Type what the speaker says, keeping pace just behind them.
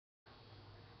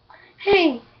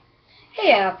Hey,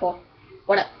 hey Apple.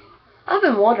 What up? I've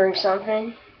been wondering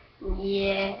something.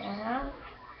 Yeah.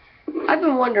 I've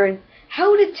been wondering,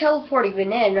 how did Teleporting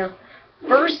Banana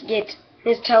first get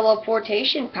his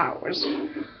teleportation powers?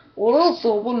 Well,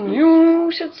 someone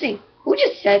you should see. Who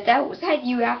just said that? Was that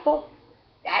you, Apple?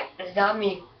 That is not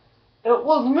me. It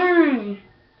was me.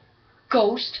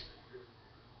 Ghost.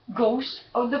 Ghost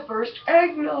of the first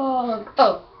eggnog.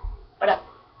 Oh, what up?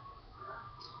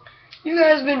 You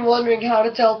guys have been wondering how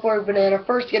to teleport Banana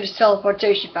first get his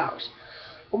teleportation powers.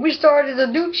 Well, we started a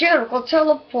new channel called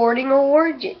Teleporting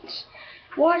Orgins.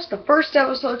 Watch the first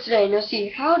episode today and you'll see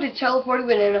how did Teleporting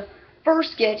Banana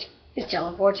first get his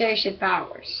teleportation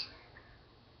powers.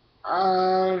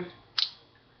 Okay,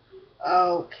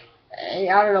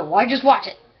 I don't know. Why just watch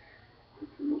it?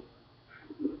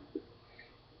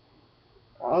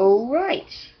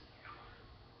 Alright.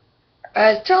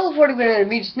 As Teleporting Banana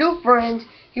meets new friends,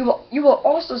 you will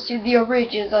also see the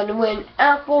origins on when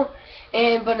Apple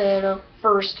and Banana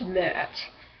first met.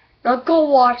 Now go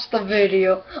watch the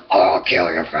video. I'll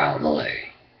kill your family.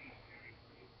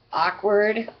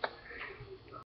 Awkward.